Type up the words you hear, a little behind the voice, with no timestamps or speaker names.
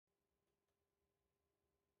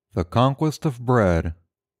The Conquest of Bread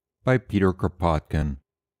by Peter Kropotkin.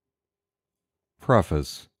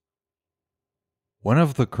 Preface. One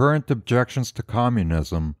of the current objections to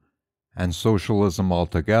communism, and socialism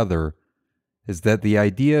altogether, is that the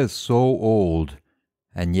idea is so old,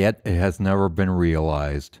 and yet it has never been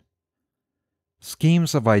realized.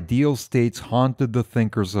 Schemes of ideal states haunted the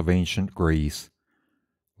thinkers of ancient Greece.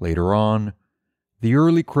 Later on, the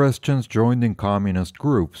early Christians joined in communist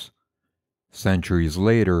groups. Centuries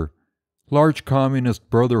later, large communist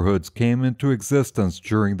brotherhoods came into existence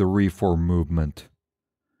during the Reform movement.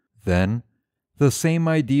 Then, the same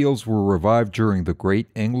ideals were revived during the great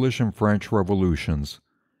English and French revolutions,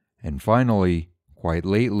 and finally, quite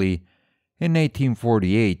lately, in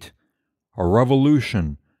 1848, a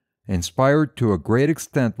revolution, inspired to a great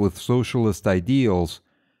extent with socialist ideals,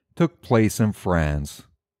 took place in France.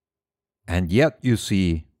 And yet, you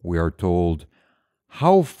see, we are told,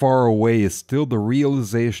 how far away is still the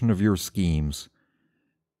realization of your schemes?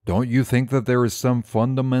 Don't you think that there is some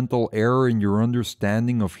fundamental error in your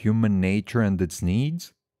understanding of human nature and its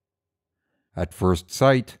needs? At first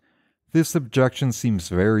sight, this objection seems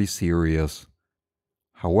very serious.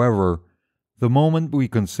 However, the moment we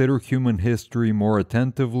consider human history more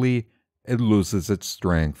attentively, it loses its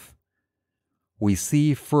strength. We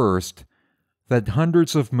see, first, that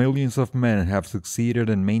hundreds of millions of men have succeeded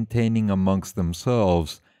in maintaining amongst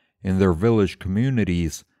themselves, in their village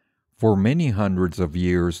communities, for many hundreds of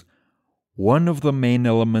years, one of the main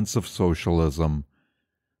elements of socialism,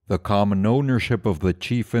 the common ownership of the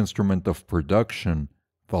chief instrument of production,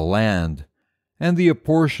 the land, and the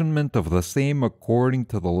apportionment of the same according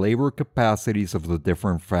to the labor capacities of the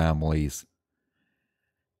different families.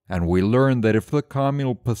 And we learn that if the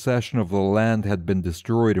communal possession of the land had been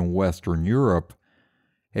destroyed in Western Europe,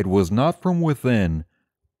 it was not from within,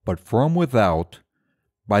 but from without,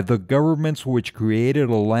 by the governments which created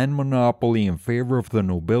a land monopoly in favor of the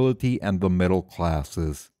nobility and the middle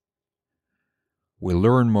classes. We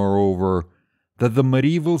learn, moreover, that the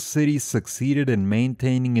medieval cities succeeded in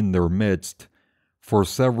maintaining in their midst, for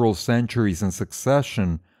several centuries in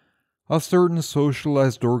succession, a certain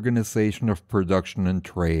socialized organization of production and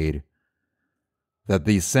trade. That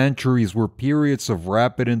these centuries were periods of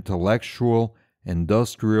rapid intellectual,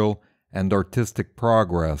 industrial, and artistic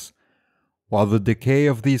progress, while the decay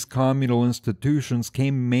of these communal institutions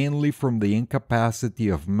came mainly from the incapacity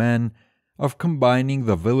of men of combining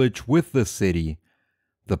the village with the city,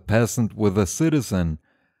 the peasant with the citizen,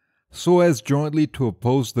 so as jointly to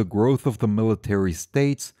oppose the growth of the military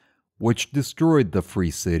states which destroyed the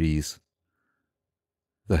free cities.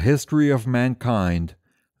 The history of mankind,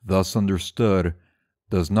 thus understood,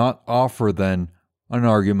 does not offer, then, an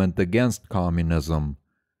argument against communism.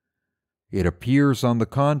 It appears, on the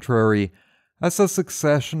contrary, as a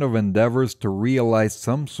succession of endeavors to realize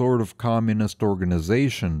some sort of communist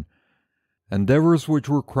organization, endeavors which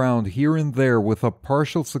were crowned here and there with a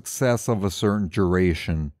partial success of a certain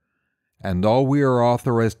duration, and all we are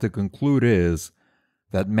authorized to conclude is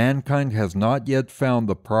that mankind has not yet found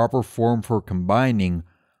the proper form for combining,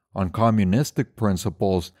 on communistic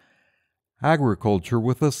principles, agriculture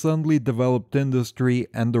with a suddenly developed industry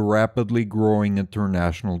and a rapidly growing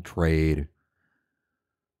international trade.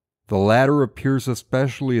 The latter appears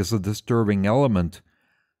especially as a disturbing element,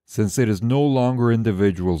 since it is no longer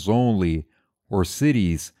individuals only, or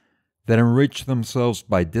cities, that enrich themselves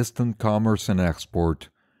by distant commerce and export,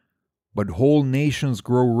 but whole nations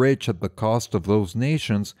grow rich at the cost of those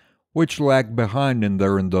nations which lag behind in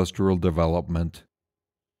their industrial development.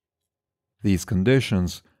 These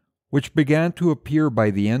conditions, which began to appear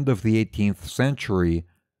by the end of the 18th century,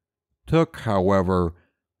 took, however,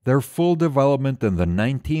 their full development in the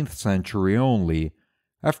 19th century only,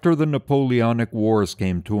 after the Napoleonic Wars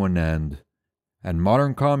came to an end, and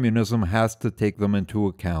modern communism has to take them into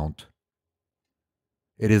account.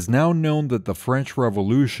 It is now known that the French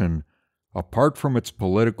Revolution, apart from its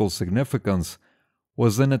political significance,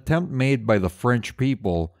 was an attempt made by the French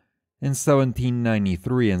people in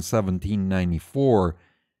 1793 and 1794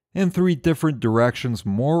 in three different directions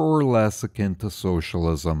more or less akin to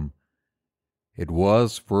socialism. It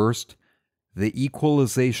was, first, the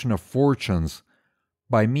equalization of fortunes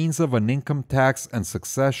by means of an income tax and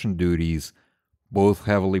succession duties, both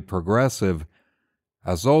heavily progressive,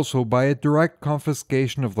 as also by a direct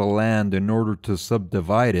confiscation of the land in order to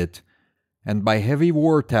subdivide it, and by heavy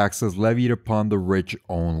war taxes levied upon the rich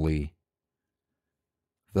only.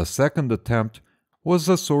 The second attempt was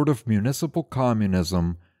a sort of municipal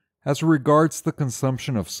communism as regards the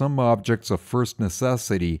consumption of some objects of first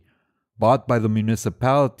necessity bought by the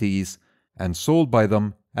municipalities and sold by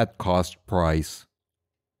them at cost price.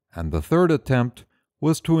 And the third attempt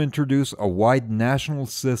was to introduce a wide national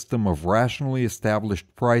system of rationally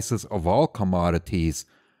established prices of all commodities,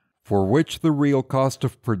 for which the real cost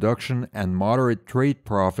of production and moderate trade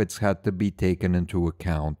profits had to be taken into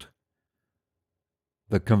account.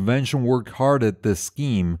 The convention worked hard at this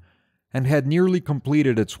scheme and had nearly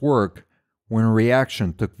completed its work when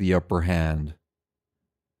reaction took the upper hand.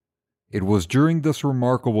 It was during this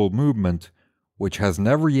remarkable movement, which has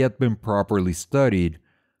never yet been properly studied,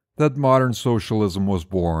 that modern socialism was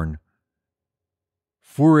born.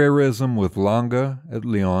 Fourierism with Lange at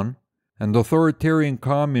Lyon, and authoritarian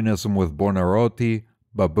communism with Buonarroti,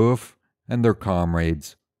 Babeuf, and their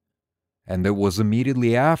comrades. And it was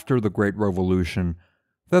immediately after the Great Revolution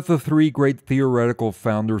that the three great theoretical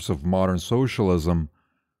founders of modern socialism,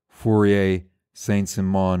 Fourier,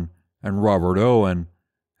 Saint-Simon, and Robert Owen,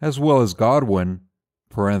 as well as Godwin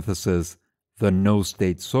 (parenthesis, the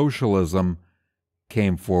no-state socialism),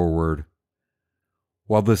 came forward.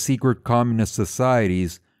 While the secret communist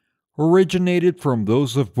societies, originated from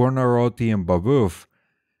those of Buonarroti and Babeuf,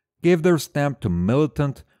 gave their stamp to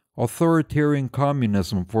militant, authoritarian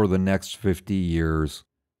communism for the next 50 years.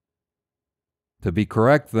 To be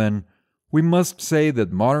correct, then, we must say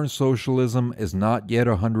that modern socialism is not yet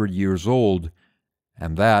 100 years old,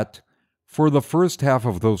 and that, for the first half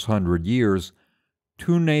of those 100 years,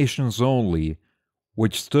 two nations only,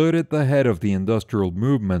 which stood at the head of the industrial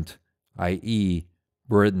movement, i.e.,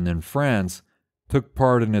 Britain and France, took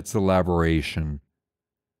part in its elaboration.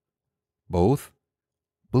 Both,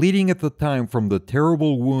 bleeding at the time from the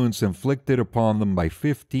terrible wounds inflicted upon them by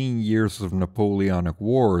 15 years of Napoleonic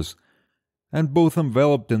wars, and both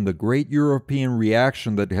enveloped in the great European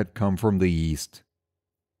reaction that had come from the East.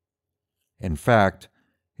 In fact,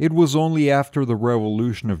 it was only after the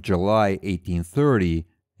Revolution of July 1830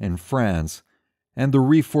 in France and the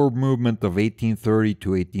reform movement of 1830 to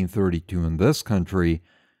 1832 in this country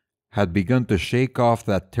had begun to shake off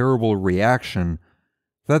that terrible reaction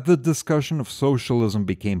that the discussion of socialism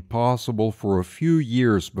became possible for a few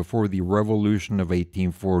years before the Revolution of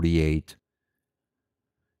 1848.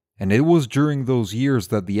 And it was during those years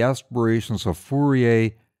that the aspirations of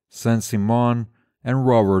Fourier, Saint-Simon, and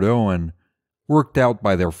Robert Owen, worked out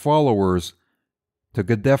by their followers, took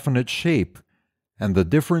a definite shape, and the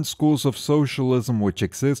different schools of socialism which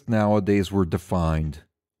exist nowadays were defined.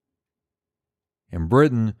 In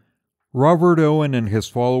Britain, Robert Owen and his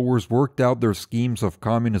followers worked out their schemes of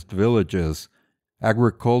communist villages,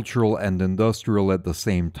 agricultural and industrial at the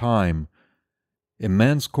same time.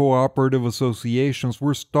 Immense cooperative associations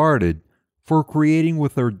were started for creating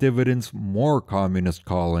with their dividends more communist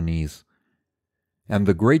colonies. And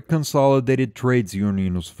the Great Consolidated Trades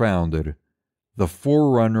Union was founded, the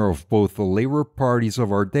forerunner of both the labor parties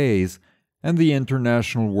of our days and the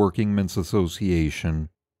International Workingmen's Association.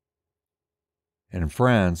 In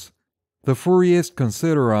France, the Fourierist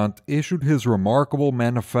considerant issued his remarkable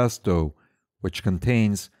manifesto, which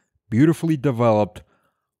contains, beautifully developed,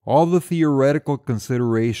 all the theoretical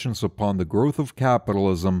considerations upon the growth of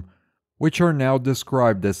capitalism which are now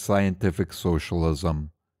described as scientific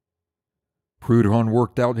socialism. Proudhon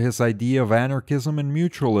worked out his idea of anarchism and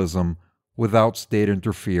mutualism without state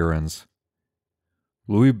interference.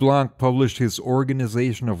 Louis Blanc published his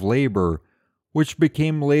Organization of Labor, which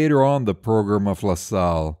became later on the program of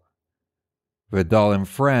Lassalle. Vidal in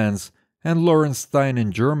France and Lorenstein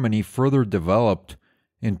in Germany further developed,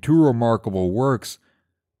 in two remarkable works,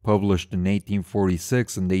 published in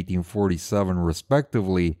 1846 and 1847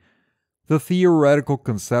 respectively, the theoretical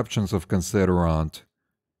conceptions of considerant.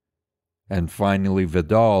 And finally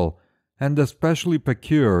Vidal, and especially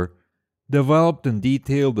Pecure, developed in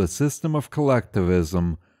detail the system of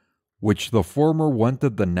collectivism, which the former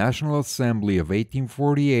wanted the National Assembly of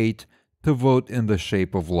 1848 to vote in the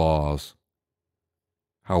shape of laws.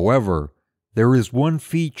 However, there is one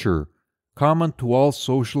feature, common to all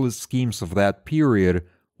socialist schemes of that period,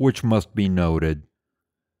 which must be noted.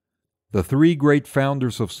 The three great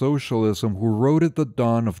founders of socialism who wrote at the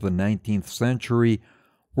dawn of the 19th century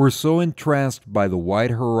were so entranced by the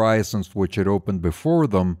wide horizons which it opened before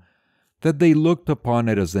them that they looked upon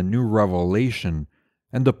it as a new revelation,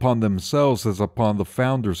 and upon themselves as upon the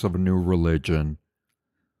founders of a new religion.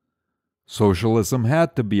 Socialism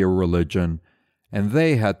had to be a religion, and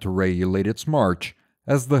they had to regulate its march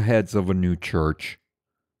as the heads of a new church.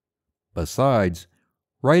 Besides,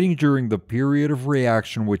 writing during the period of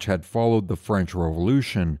reaction which had followed the French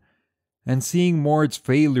Revolution, and seeing more its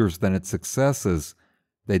failures than its successes,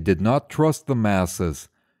 they did not trust the masses,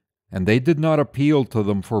 and they did not appeal to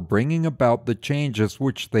them for bringing about the changes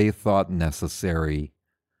which they thought necessary.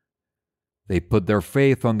 They put their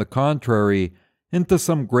faith, on the contrary, into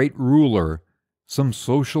some great ruler, some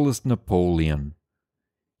socialist Napoleon.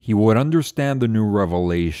 He would understand the new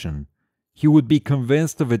revelation. He would be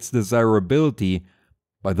convinced of its desirability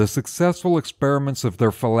by the successful experiments of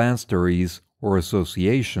their phalansteries or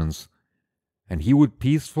associations, and he would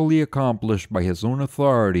peacefully accomplish by his own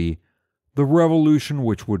authority the revolution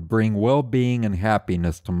which would bring well-being and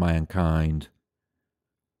happiness to mankind.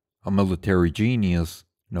 A military genius,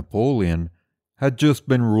 Napoleon, had just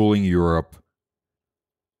been ruling Europe.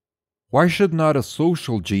 Why should not a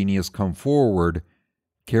social genius come forward,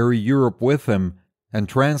 carry Europe with him, and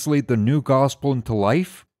translate the new gospel into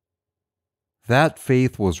life? That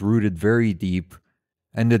faith was rooted very deep,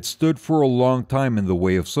 and it stood for a long time in the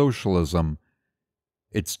way of socialism.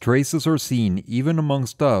 Its traces are seen even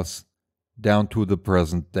amongst us, down to the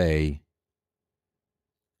present day.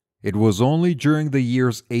 It was only during the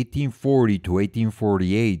years 1840 to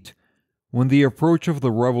 1848, when the approach of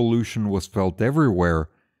the revolution was felt everywhere,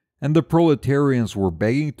 and the proletarians were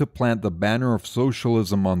begging to plant the banner of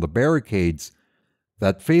socialism on the barricades,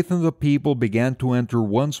 that faith in the people began to enter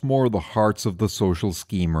once more the hearts of the social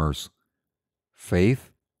schemers.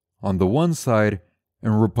 Faith, on the one side,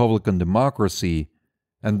 in republican democracy,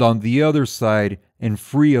 and on the other side, in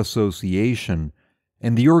free association,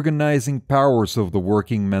 and the organizing powers of the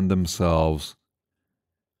working men themselves.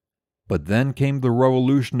 But then came the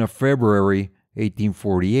Revolution of February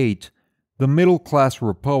 1848, the middle-class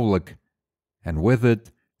republic, and with it,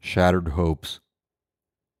 shattered hopes.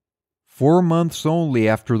 4 months only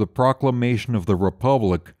after the proclamation of the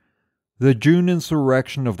Republic, the June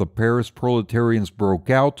insurrection of the Paris proletarians broke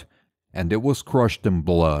out, and it was crushed in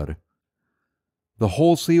blood. The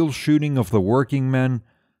wholesale shooting of the working men,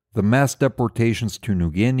 the mass deportations to New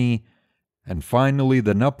Guinea, and finally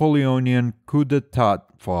the Napoleonian coup d'etat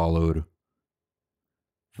followed.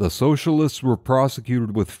 The socialists were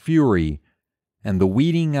prosecuted with fury, and the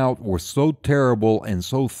weeding out was so terrible and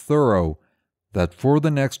so thorough that for the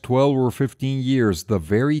next 12 or 15 years the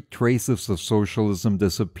very traces of socialism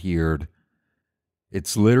disappeared.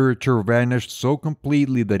 Its literature vanished so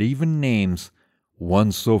completely that even names,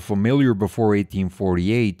 once so familiar before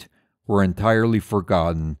 1848, were entirely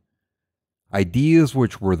forgotten. Ideas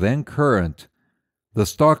which were then current, the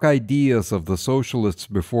stock ideas of the socialists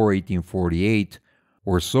before 1848,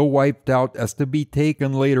 were so wiped out as to be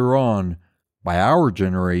taken later on, by our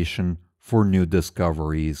generation, for new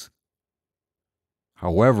discoveries.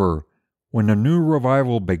 However, when a new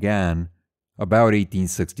revival began, about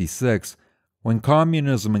 1866, when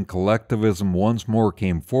communism and collectivism once more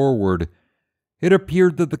came forward, it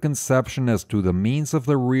appeared that the conception as to the means of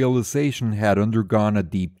their realization had undergone a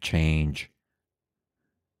deep change.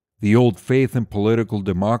 The old faith in political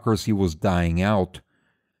democracy was dying out,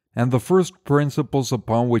 and the first principles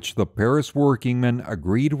upon which the Paris workingmen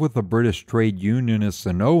agreed with the British trade unionists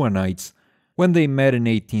and Owenites when they met in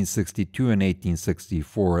 1862 and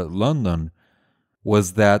 1864 at London,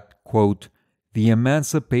 was that, quote, the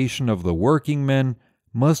emancipation of the working men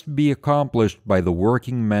must be accomplished by the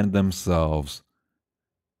working men themselves.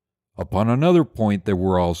 Upon another point they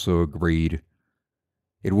were also agreed.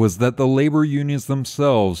 It was that the labor unions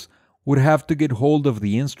themselves would have to get hold of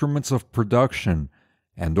the instruments of production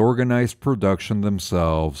and organize production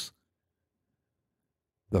themselves.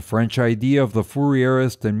 The French idea of the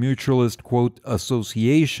Fourierist and Mutualist, quote,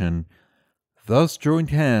 association thus joined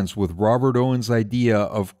hands with Robert Owen's idea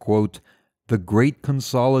of, quote, the Great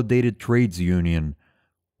Consolidated Trades Union,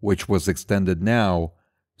 which was extended now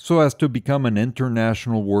so as to become an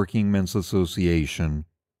international workingmen's association.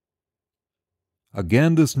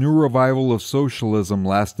 Again, this new revival of socialism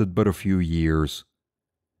lasted but a few years.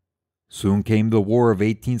 Soon came the War of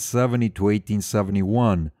 1870 to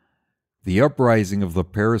 1871, the uprising of the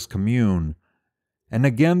Paris Commune, and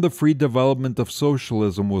again the free development of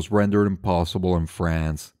socialism was rendered impossible in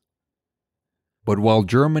France. But while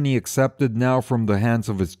Germany accepted now from the hands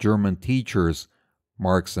of its German teachers,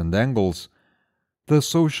 Marx and Engels, the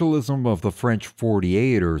socialism of the French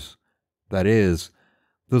 48ers, that is,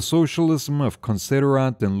 the socialism of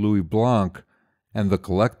Considerant and Louis Blanc, and the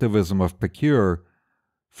collectivism of Pecure,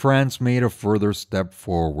 France made a further step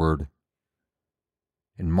forward.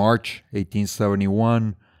 In March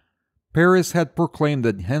 1871, Paris had proclaimed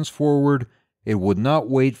that henceforward it would not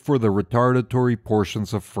wait for the retardatory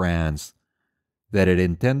portions of France, that it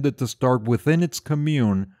intended to start within its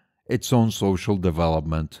commune its own social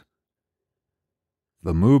development.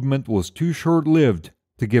 The movement was too short-lived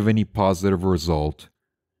to give any positive result.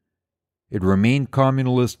 It remained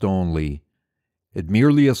communalist only. It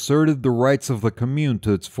merely asserted the rights of the commune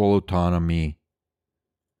to its full autonomy.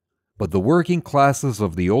 But the working classes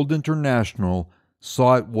of the old International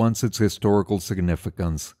saw at once its historical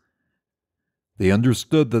significance. They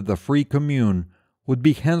understood that the free commune would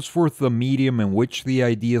be henceforth the medium in which the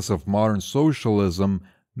ideas of modern socialism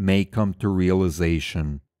may come to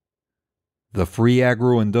realization. The free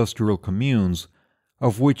agro-industrial communes,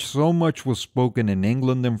 of which so much was spoken in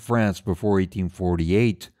England and France before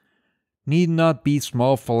 1848, need not be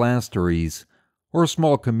small phalansteries or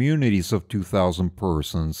small communities of 2,000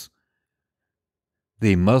 persons.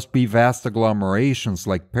 They must be vast agglomerations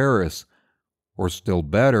like Paris, or still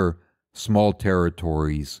better, small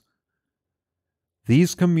territories.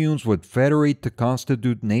 These communes would federate to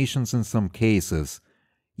constitute nations in some cases,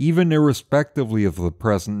 even irrespectively of the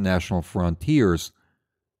present national frontiers,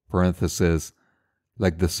 parenthesis,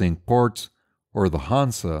 like the Cinque Ports or the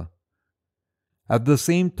Hansa. At the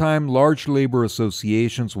same time, large labor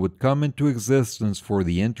associations would come into existence for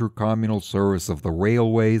the intercommunal service of the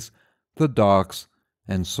railways, the docks,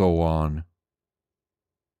 and so on.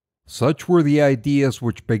 Such were the ideas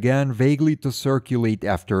which began vaguely to circulate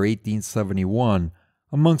after 1871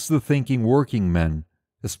 amongst the thinking working men,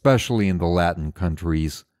 especially in the Latin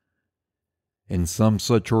countries. In some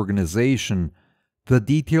such organization, the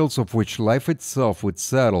details of which life itself would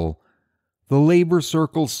settle, the labor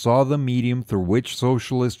circles saw the medium through which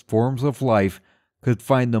socialist forms of life could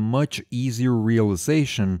find a much easier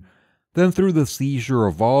realization than through the seizure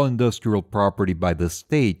of all industrial property by the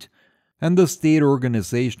state and the state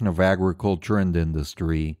organization of agriculture and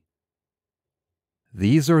industry.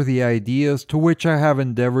 These are the ideas to which I have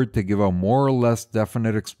endeavored to give a more or less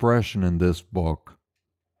definite expression in this book.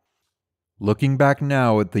 Looking back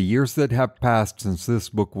now at the years that have passed since this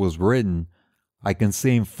book was written, I can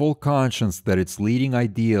say in full conscience that its leading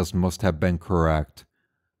ideas must have been correct.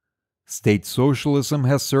 State socialism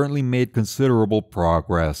has certainly made considerable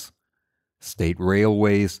progress. State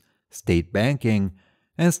railways, state banking,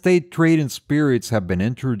 and state trade in spirits have been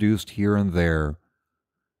introduced here and there.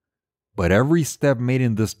 But every step made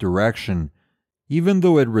in this direction, even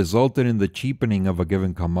though it resulted in the cheapening of a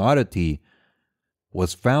given commodity,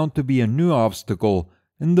 was found to be a new obstacle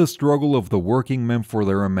in the struggle of the working men for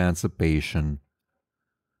their emancipation.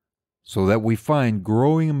 So that we find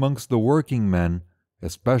growing amongst the working men,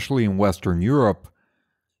 especially in Western Europe,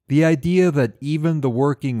 the idea that even the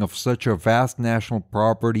working of such a vast national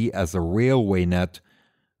property as a railway net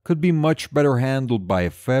could be much better handled by a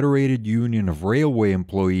federated union of railway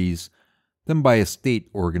employees than by a state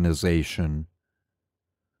organization.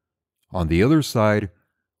 On the other side,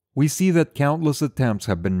 we see that countless attempts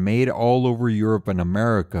have been made all over Europe and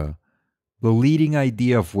America, the leading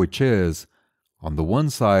idea of which is, on the one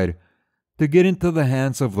side, to get into the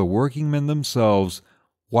hands of the working men themselves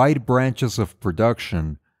wide branches of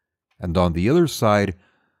production, and on the other side,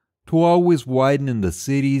 to always widen in the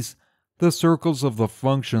cities the circles of the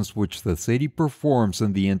functions which the city performs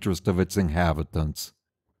in the interest of its inhabitants.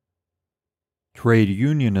 Trade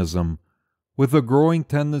unionism, with a growing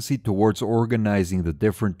tendency towards organizing the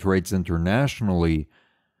different trades internationally,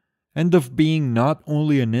 and of being not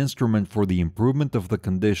only an instrument for the improvement of the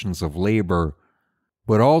conditions of labor,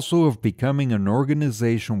 but also of becoming an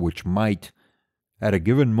organization which might, at a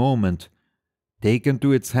given moment, take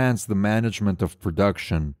into its hands the management of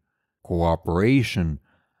production, cooperation,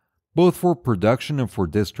 both for production and for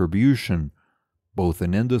distribution, both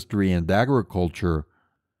in industry and agriculture,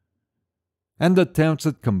 and attempts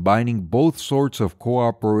at combining both sorts of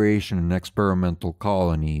cooperation in experimental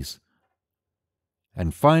colonies.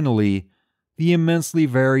 And finally, the immensely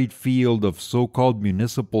varied field of so-called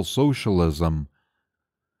municipal socialism.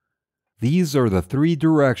 These are the three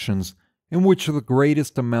directions in which the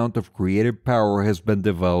greatest amount of creative power has been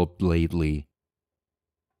developed lately.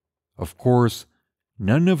 Of course,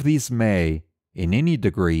 none of these may, in any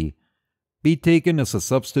degree, be taken as a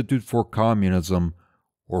substitute for communism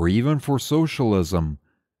or even for socialism,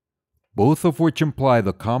 both of which imply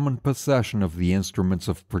the common possession of the instruments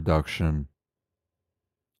of production.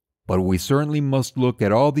 But we certainly must look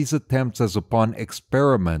at all these attempts as upon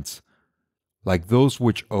experiments, like those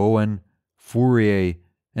which Owen, Fourier,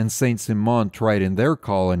 and Saint-Simon tried in their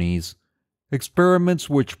colonies, experiments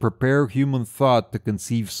which prepare human thought to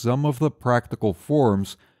conceive some of the practical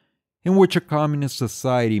forms in which a communist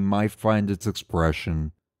society might find its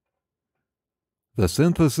expression. The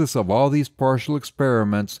synthesis of all these partial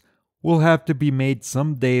experiments will have to be made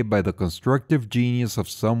some day by the constructive genius of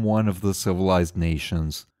some one of the civilized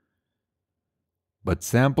nations. But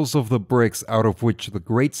samples of the bricks out of which the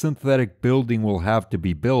great synthetic building will have to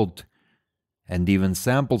be built, and even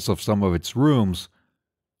samples of some of its rooms,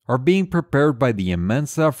 are being prepared by the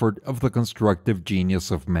immense effort of the constructive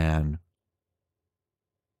genius of man.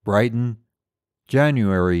 Brighton,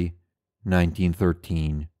 January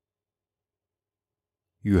 1913.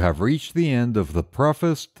 You have reached the end of the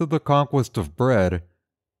Preface to the Conquest of Bread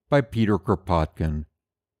by Peter Kropotkin.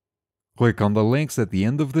 Click on the links at the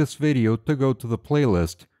end of this video to go to the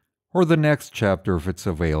playlist or the next chapter if it's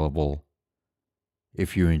available.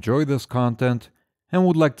 If you enjoy this content and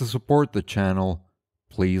would like to support the channel,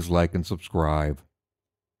 please like and subscribe.